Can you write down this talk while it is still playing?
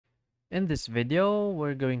In this video,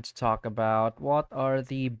 we're going to talk about what are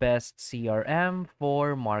the best CRM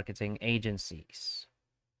for marketing agencies.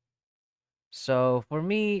 So for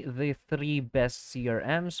me, the three best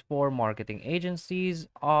CRMs for marketing agencies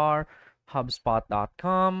are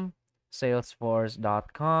HubSpot.com,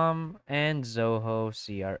 Salesforce.com, and Zoho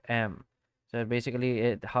CRM. So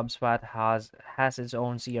basically, HubSpot has its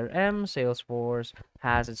own CRM, Salesforce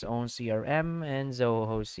has its own CRM, and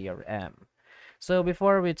Zoho CRM. So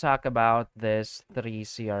before we talk about these three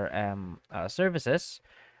CRM services,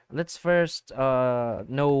 let's first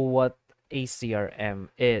know what a CRM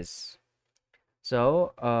is.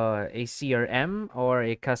 So, a CRM or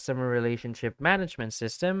a customer relationship management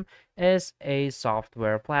system is a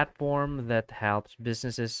software platform that helps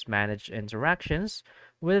businesses manage interactions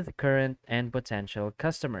with current and potential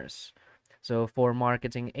customers. So, for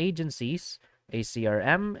marketing agencies, a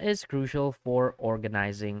CRM is crucial for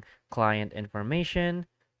organizing client information,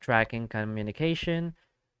 tracking communication,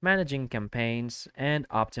 managing campaigns, and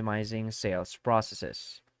optimizing sales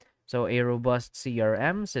processes. So, a robust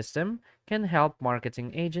CRM system can help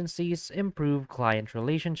marketing agencies improve client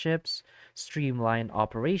relationships, streamline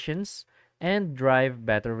operations, and drive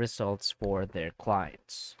better results for their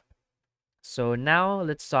clients. So now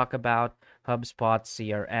let's talk about HubSpot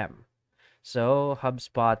CRM. So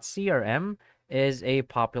HubSpot CRM is a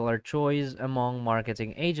popular choice among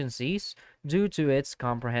marketing agencies due to its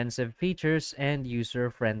comprehensive features and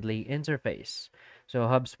user-friendly interface. So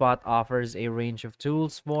HubSpot offers a range of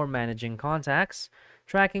tools for managing contacts,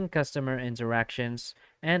 tracking customer interactions,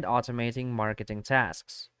 and automating marketing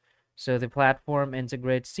tasks. So the platform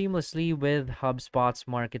integrates seamlessly with HubSpot's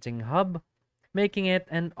Marketing Hub, making it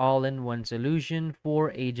an all-in-one solution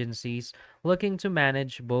for agencies looking to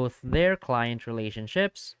manage both their client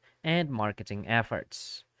relationships and marketing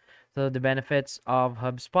efforts. So the benefits of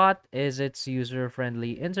HubSpot is its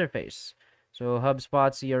user-friendly interface. So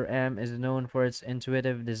HubSpot CRM is known for its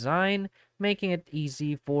intuitive design, making it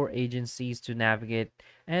easy for agencies to navigate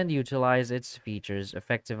and utilize its features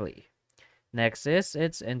effectively. Next is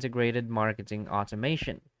its integrated marketing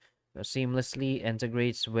automation. So seamlessly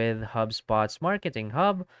integrates with HubSpot's Marketing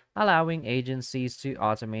Hub, allowing agencies to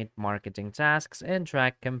automate marketing tasks and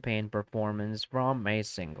track campaign performance from a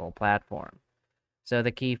single platform. So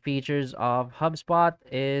the key features of HubSpot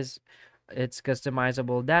is its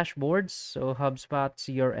customizable dashboards. So HubSpot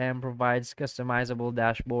CRM provides customizable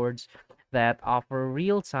dashboards that offer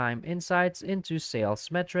real-time insights into sales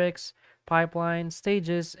metrics, pipeline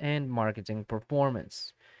stages, and marketing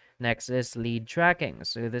performance. Next is lead tracking.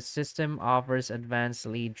 So the system offers advanced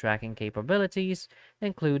lead tracking capabilities,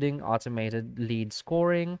 including automated lead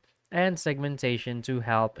scoring and segmentation to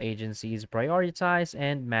help agencies prioritize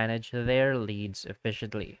and manage their leads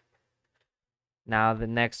efficiently. Now, the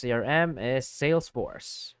next CRM is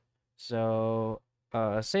Salesforce. So,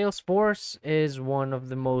 Salesforce is one of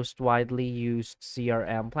the most widely used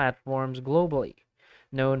CRM platforms globally,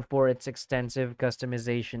 known for its extensive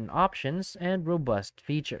customization options and robust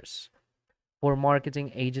features. For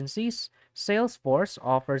marketing agencies, Salesforce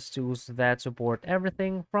offers tools that support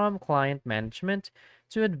everything from client management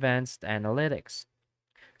to advanced analytics.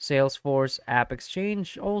 Salesforce App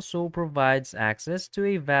Exchange also provides access to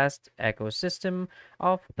a vast ecosystem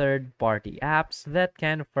of third-party apps that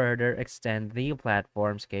can further extend the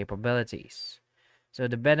platform's capabilities. So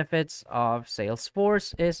the benefits of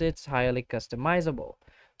Salesforce is it's highly customizable.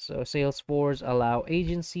 So Salesforce allow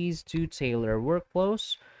agencies to tailor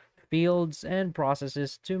workflows, fields, and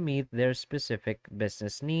processes to meet their specific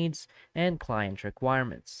business needs and client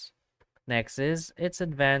requirements. Next is its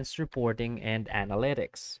advanced reporting and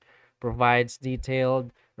analytics. Provides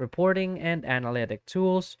detailed reporting and analytic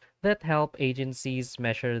tools that help agencies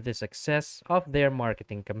measure the success of their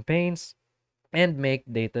marketing campaigns and make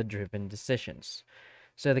data-driven decisions.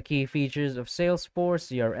 So the key features of Salesforce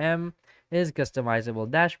CRM is customizable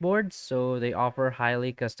dashboards. So they offer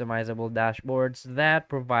highly customizable dashboards that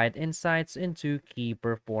provide insights into key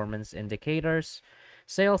performance indicators,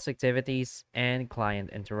 sales activities, and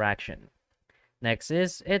client interaction. Next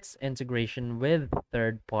is its integration with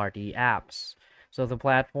third-party apps. So the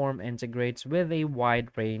platform integrates with a wide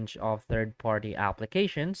range of third-party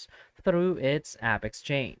applications through its App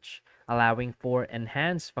Exchange, allowing for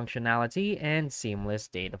enhanced functionality and seamless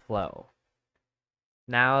data flow.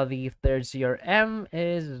 Now, the third CRM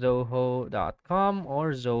is Zoho.com or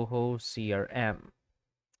Zoho CRM.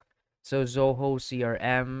 So Zoho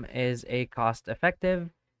CRM is a cost-effective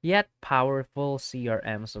yet powerful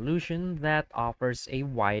CRM solution that offers a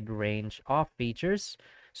wide range of features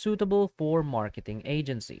suitable for marketing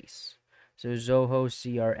agencies. So Zoho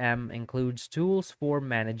CRM includes tools for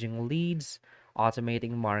managing leads,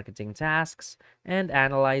 automating marketing tasks, and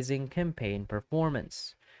analyzing campaign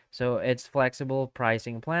performance. So its flexible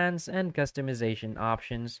pricing plans and customization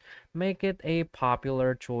options make it a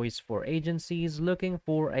popular choice for agencies looking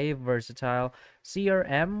for a versatile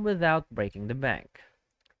CRM without breaking the bank.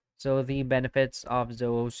 So the benefits of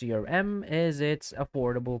Zoho CRM is its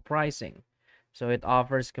affordable pricing. So it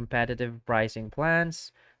offers competitive pricing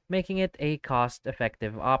plans, making it a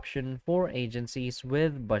cost-effective option for agencies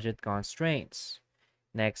with budget constraints.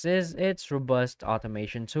 Next is its robust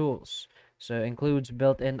automation tools. So it includes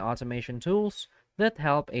built-in automation tools that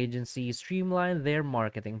help agencies streamline their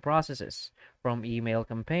marketing processes, from email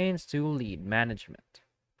campaigns to lead management.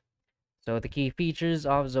 So the key features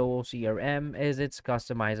of Zoho CRM is its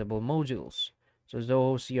customizable modules. So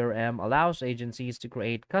Zoho CRM allows agencies to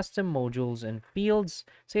create custom modules and fields,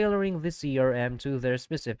 tailoring the CRM to their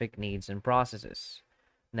specific needs and processes.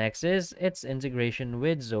 Next is its integration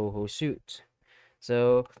with Zoho Suite.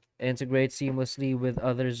 So integrate seamlessly with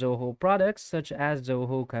other Zoho products such as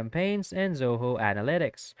Zoho Campaigns and Zoho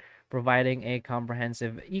Analytics, providing a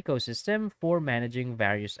comprehensive ecosystem for managing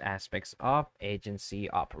various aspects of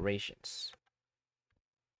agency operations.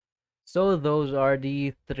 So those are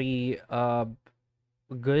the three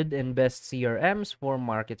good and best CRMs for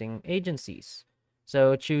marketing agencies.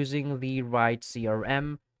 So choosing the right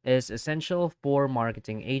CRM is essential for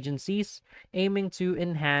marketing agencies aiming to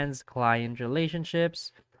enhance client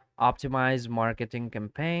relationships, optimize marketing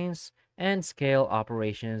campaigns, and scale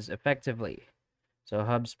operations effectively. So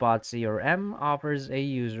HubSpot CRM offers a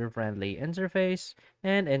user-friendly interface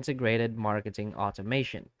and integrated marketing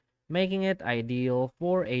automation, making it ideal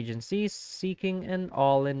for agencies seeking an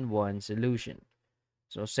all-in-one solution.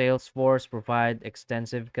 So Salesforce provide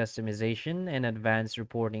extensive customization and advanced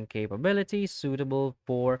reporting capabilities suitable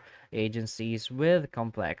for agencies with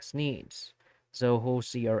complex needs. Zoho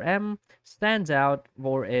CRM stands out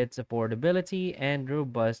for its affordability and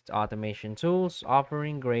robust automation tools,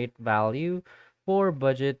 offering great value for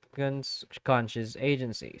budget conscious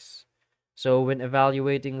agencies. So when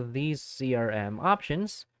evaluating these CRM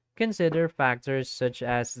options, consider factors such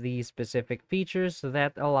as the specific features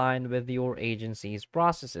that align with your agency's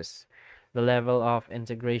processes, the level of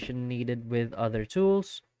integration needed with other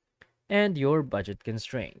tools, and your budget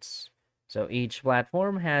constraints. So each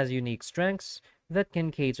platform has unique strengths that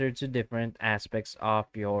can cater to different aspects of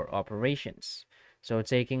your operations. So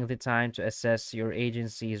taking the time to assess your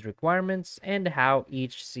agency's requirements and how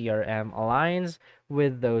each CRM aligns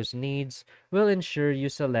with those needs will ensure you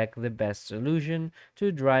select the best solution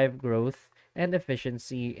to drive growth and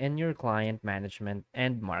efficiency in your client management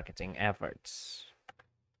and marketing efforts.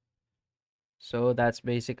 So that's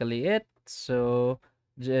basically it. So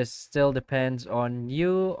just still depends on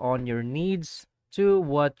you, on your needs, to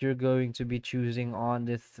what you're going to be choosing on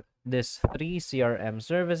this three CRM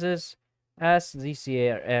services as the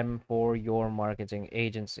CRM for your marketing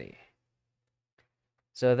agency.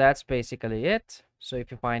 So that's basically it. So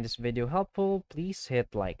if you find this video helpful, please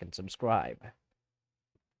hit like and subscribe.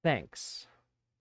 Thanks.